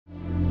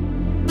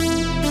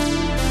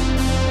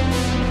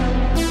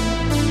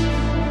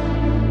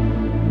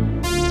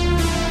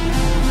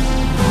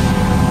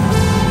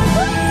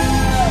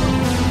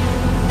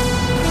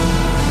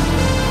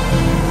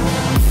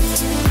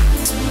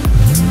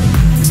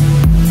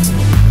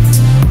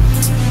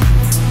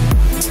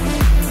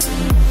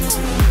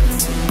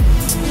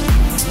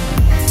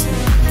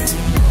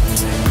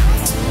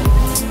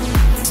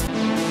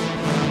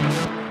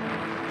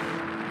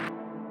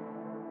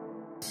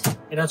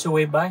হচ্ছে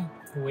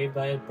wave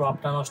by এর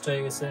প্রপটা নষ্ট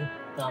হয়ে গেছে,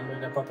 তো আমরা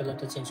এটা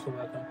প্রপেলারটা চেঞ্জ করব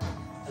এখন।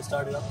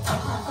 Start it up.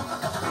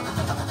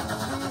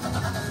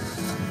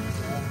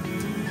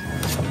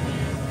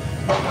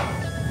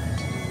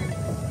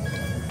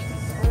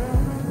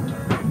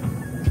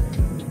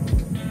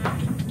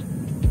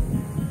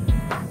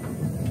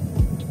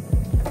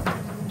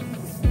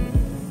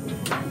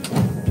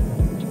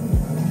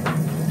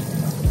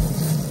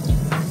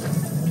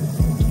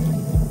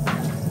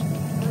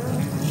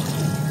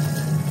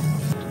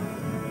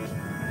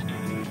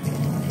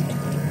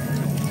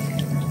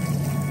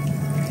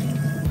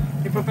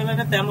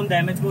 প্রপেলারটা তেমন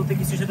ড্যামেজ বলতে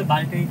কিছুর সাথে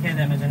বাড়িতেই খেয়ে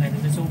ড্যামেজ হয় না,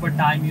 কিন্তু ওভার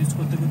টাইম ইউজ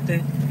করতে করতে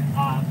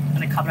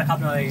মানে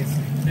খাবড়া হয়ে গেছে,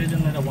 সেই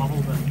জন্য এটা ওয়াবল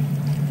করে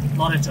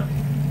লড়ে চলে।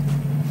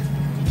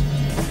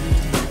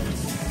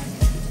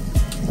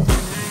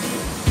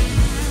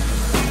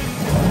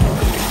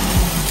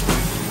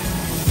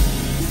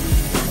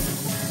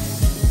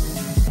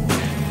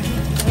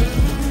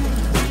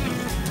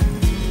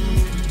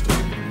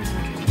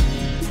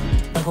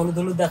 হলুদ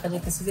হলুদ দেখা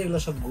যাচ্ছে যে এগুলো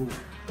সব গু,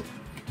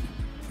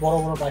 বড়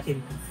বড় পাখির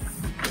গু।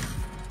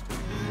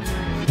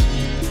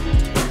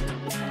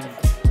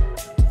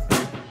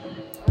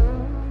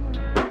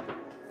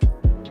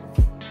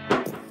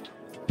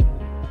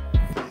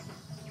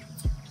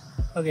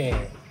 ওকে,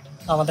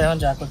 আমাদের এখন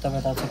যা করতে হবে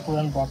তা হচ্ছে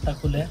পুরান প্রপটা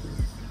খুলে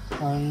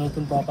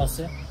নতুন প্রপ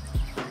আছে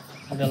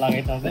ওটা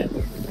লাগাইতে হবে।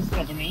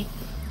 প্রথমেই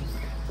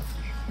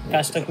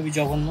কাজটা খুবই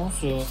জঘন্য,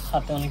 সো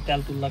হাতে অনেক তেল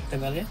তুল লাগতে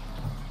পারে,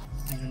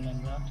 এই জন্য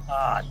আমরা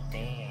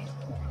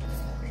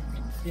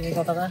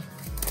কথাটা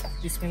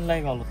বিসমিল্লাহ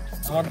বলো।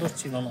 আমার দোষ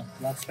ছিল না,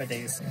 লাক্স পেটে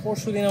গেছে।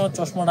 পরশু দিন আমার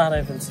চশমাটা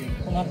হারাই ফেলছি,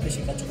 কোন হাত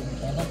বেশি কাজ করবো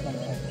তাই না?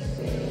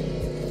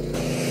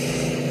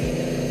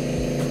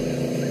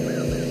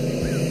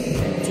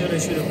 চলে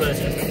শুরু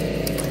করেছে।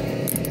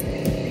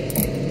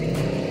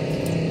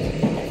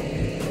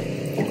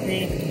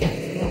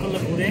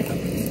 ঘুরে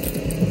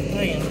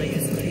আমরা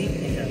ইউজ করি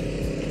এটা।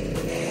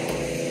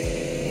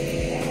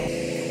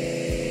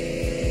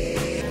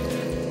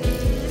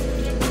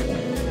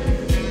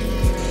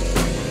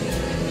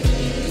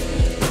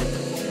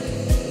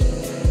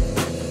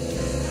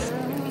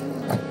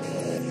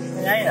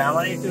 জানি না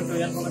আমার এই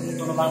টিউটোরিয়াল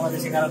কোনো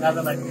বাংলাদেশে কারো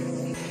কাজে লাগবে।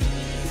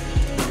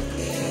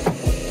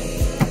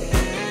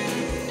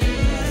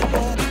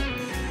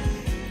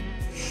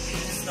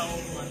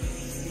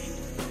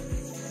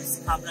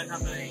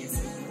 খাবড়া হয়ে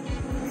গেছে,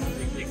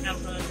 দেখলে খেয়াল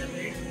করা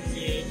যাবে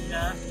যে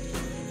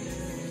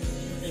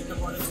এটা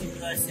বড়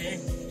ছিদ্র আছে,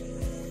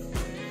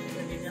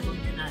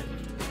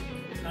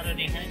 কারণ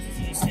এখানে যে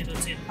জিনিসটা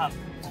হচ্ছে ভাব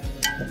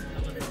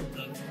আমাদের করতে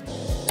হবে।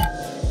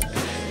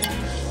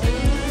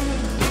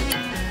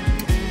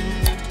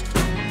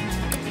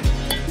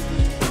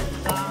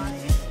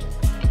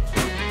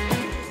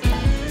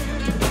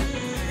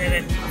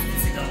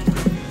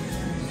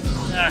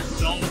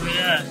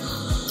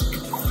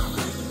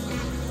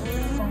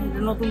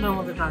 নতুনটার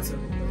মধ্যে আছে,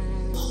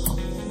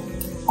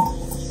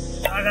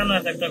 লাগানো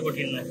একটা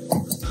কঠিন না,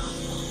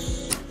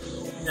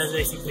 that's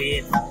basically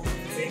it.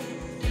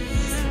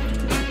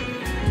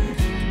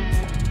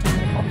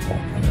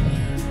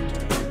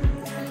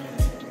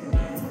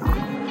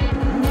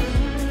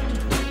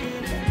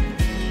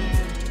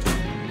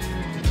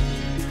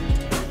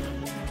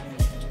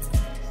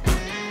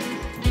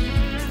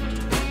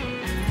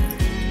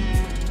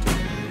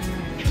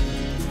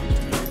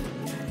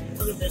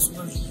 This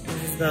one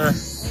is the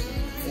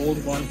old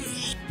one.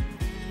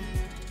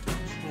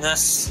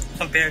 Thus,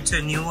 compared to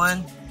a new one.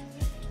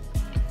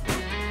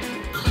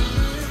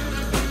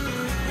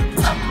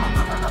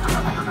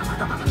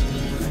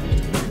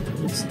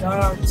 It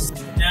starts.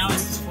 Now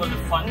this is for the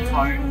fun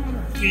part.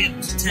 We have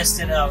to test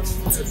it out.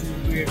 It's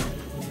really weird.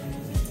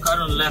 Got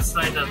on left,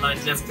 right, and right,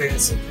 left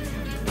parasol.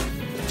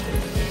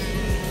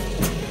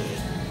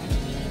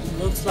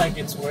 Looks like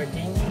it's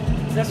working.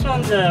 This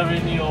one's a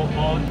really old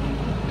mode.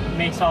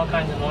 Makes all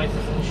kinds of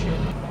noises and shit.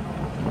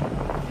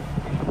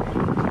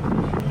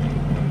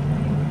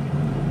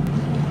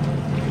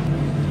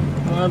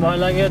 আমার ভয়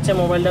লাগে হচ্ছে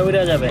মোবাইলটা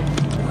উড়ে যাবে।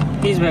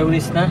 Please ভাই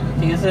উড়িস না,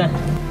 ঠিক আছে?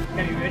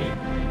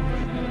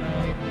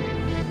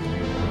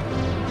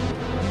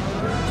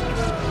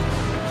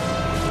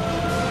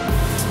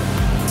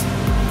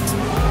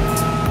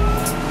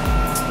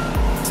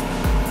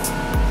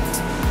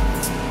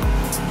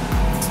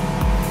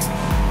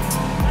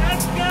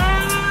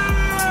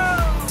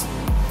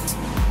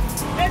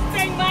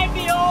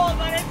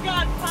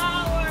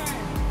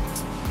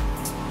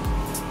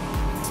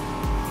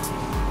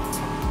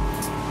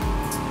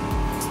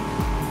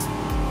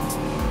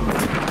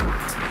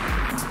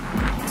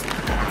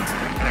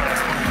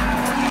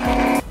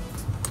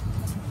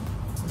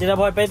 যেটা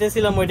ভয়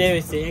পাইতেছিলাম ওইটাই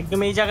হয়েছে, একদম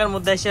এই জায়গার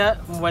মধ্যে এসে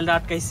মোবাইলটা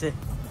আটকাইছে।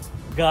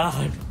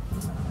 God.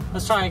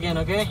 Let's try again,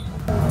 okay?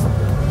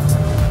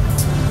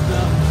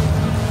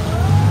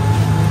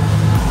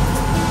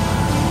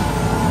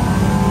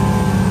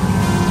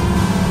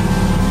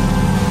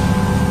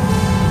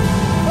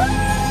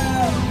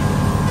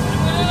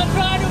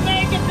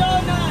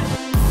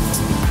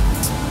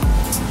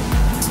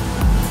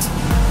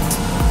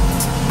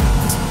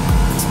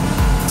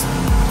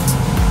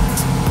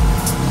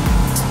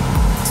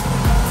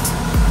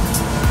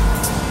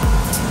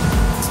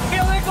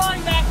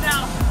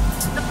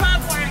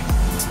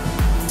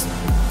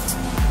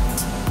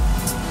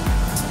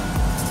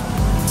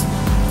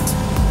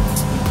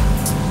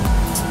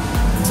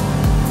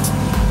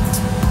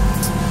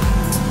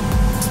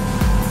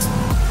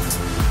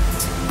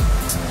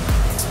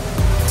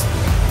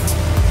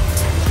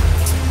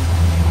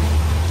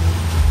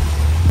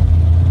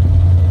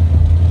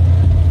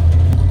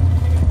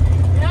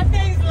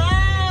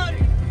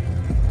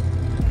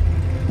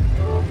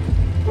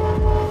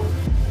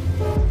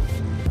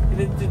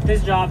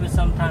 This job is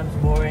sometimes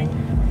boring,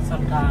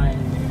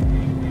 sometimes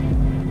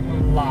a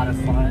lot of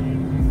fun,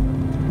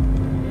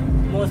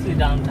 mostly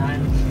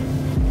downtime.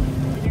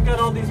 You got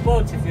all these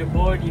boats. If you're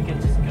bored, you can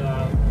just go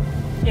out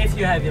if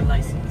you have your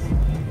license.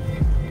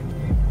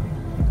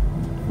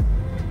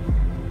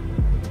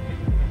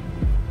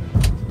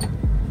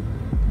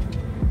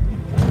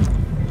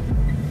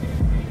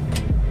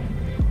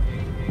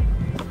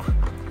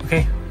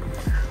 Okay,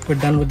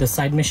 we're done with the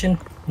side mission.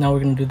 Now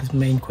we're gonna do this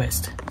main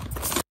quest.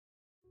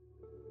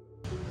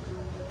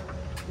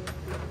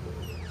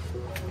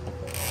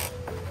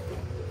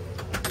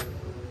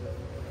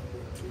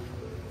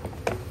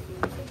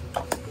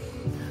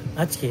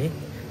 আজকে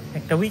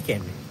একটা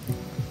weekend,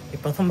 এই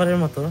প্রথমবারের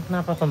মতো না,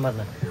 প্রথমবার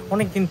না,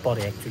 অনেকদিন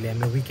পরে অ্যাকচুয়ালি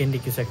আমি উইকেন্ডে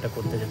কিছু একটা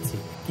করতে যাচ্ছি।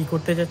 কি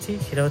করতে যাচ্ছি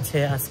সেটা হচ্ছে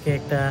আজকে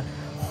একটা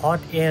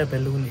হট এয়ার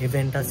বেলুন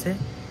ইভেন্ট আছে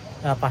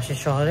পাশের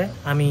শহরে।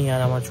 আমি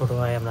আর আমার ছোট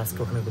ভাই আমরা আজকে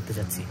ওখানে করতে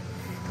যাচ্ছি,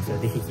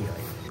 দেখি কি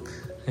হয়।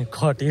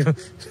 Caught you.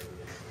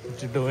 What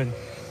you doing?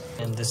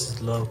 And this is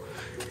low.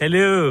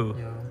 Hello.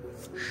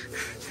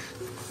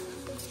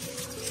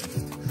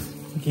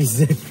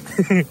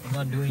 I'm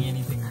not doing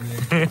anything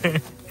weird.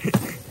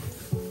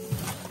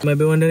 Might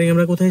be wondering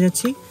আমরা কোথায়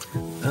যাচ্ছি?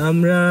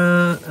 আমরা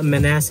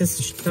Manassas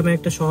নামে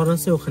একটা শহর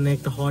আছে, ওখানে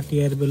একটা হট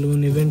এয়ার বেলুন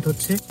ইভেন্ট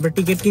হচ্ছে। আমরা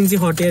টিকিট কিনছি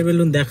হট এয়ার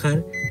বেলুন দেখার,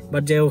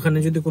 বাট যে ওখানে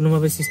যদি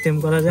কোনোভাবে সিস্টেম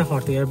করা যায়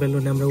হট এয়ার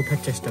বেলুনে আমরা ওঠার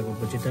চেষ্টা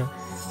করবো, যেটা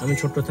আমি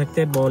ছোট থাকতে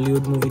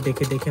বলিউড মুভি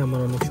দেখে দেখে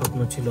আমার অনেক স্বপ্ন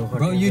ছিল।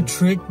 Bro, you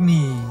tricked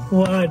me.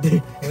 What?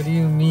 What do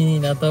you mean?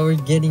 I thought we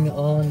were getting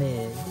on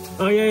it.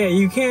 Oh yeah,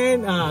 you can.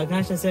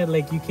 Gasha said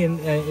like you can.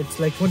 It's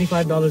like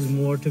 $25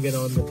 more to get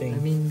on the thing.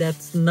 I mean,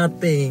 that's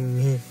nothing.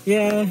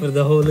 Yeah, For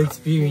the whole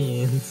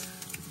experience.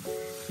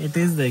 it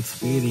is the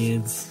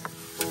experience.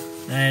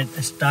 And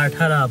start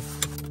her up.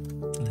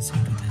 Listen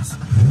to this.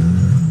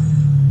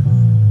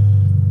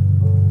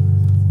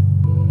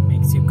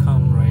 Makes you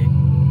come, right?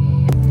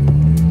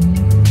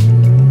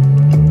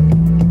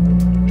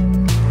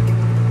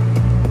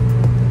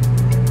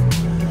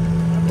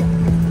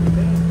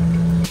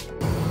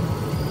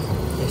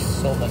 There's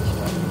so much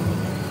fun.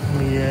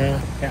 Yeah,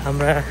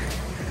 আমরা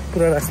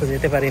পুরো রাস্তা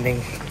যেতে পারি নাই,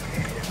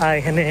 আর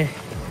এখানে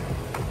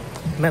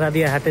মেলা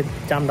দিয়ে হাতে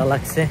চামড়া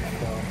লাগছে,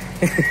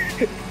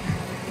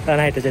 আর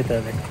হাইটে যেতে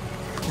হবে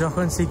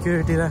যখন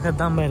সিকিউরিটি রাখার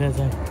দাম বেড়ে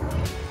যায়।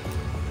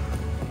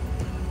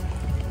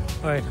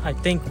 Alright, I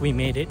think we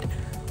made it.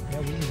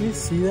 You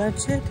see that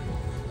shit?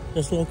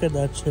 Just look at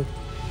that shit.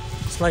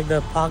 It's like the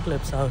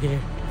apocalypse out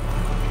here.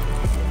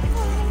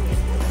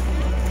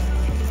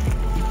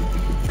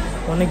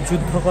 অনেক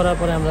যুদ্ধ করার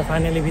পরে আমরা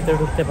ফাইনালি ভিতরে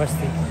ঢুকতে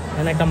পারছি।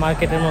 এখানে একটা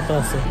মার্কেটের মতো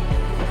আছে।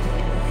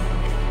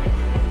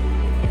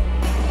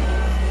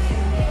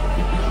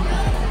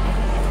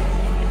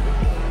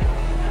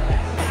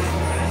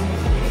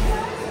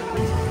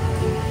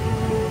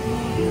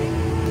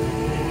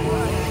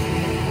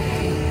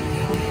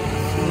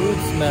 Food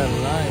smell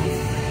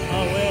nice.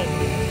 Oh wait,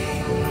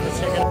 let's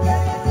check it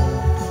out.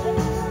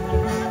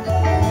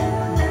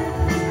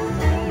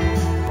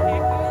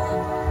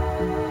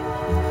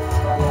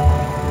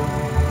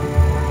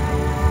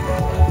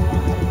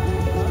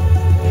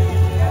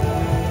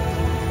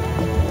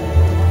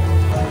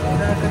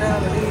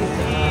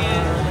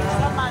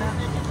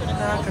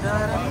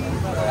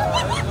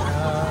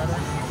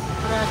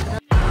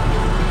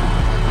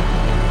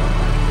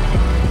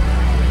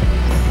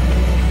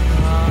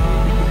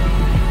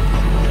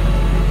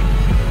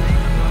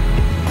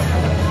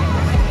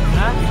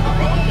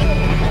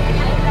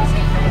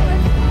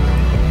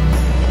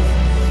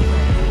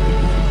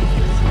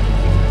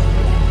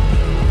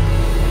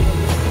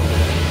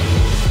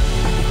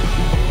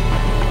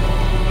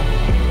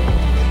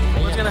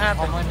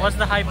 What's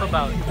the hype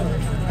about?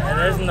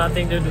 There's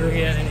nothing to do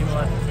here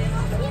anymore.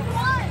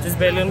 Just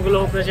balloon gulo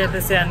upre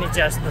jaiteche ar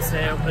niche ashteche,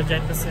 upre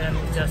jaiteche ar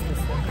niche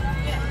ashteche.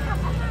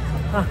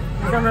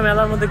 আমরা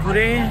মেলার মধ্যে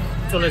ঘুরে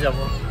চলে যাব।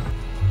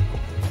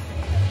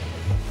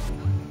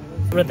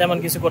 আমরা তেমন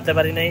কিছু করতে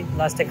পারি নাই,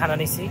 লাস্টে খানা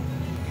নিছি।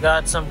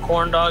 Got some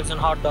corn dogs and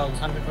hot dogs,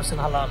 100%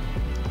 halal.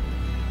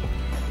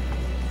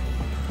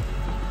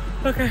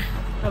 Okay,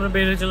 আমরা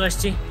বের হয়ে চলে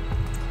আসছি।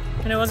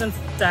 And it wasn't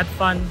that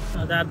fun,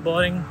 that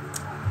boring.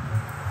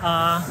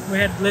 We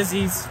had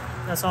glizzies,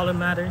 that's all that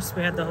matters.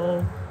 We had the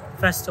whole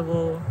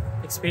festival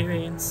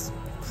experience.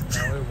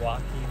 Now we're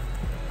walking.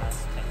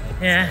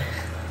 Yeah,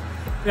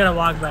 we gotta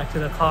walk back to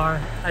the car.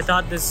 I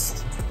thought this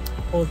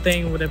whole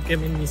thing would have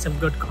given me some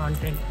good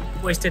content.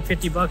 Wasted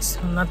 $50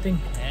 on nothing.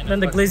 Then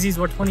the glizzies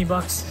were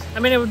 $20. I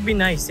mean, it would be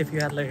nice if you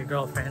had like a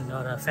girlfriend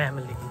or a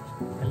family.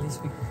 At least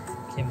we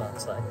came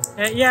outside.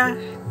 Yeah,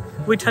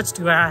 we touched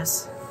grass.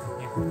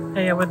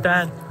 Yeah, with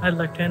that, I'd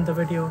like to end the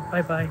video.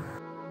 Bye bye.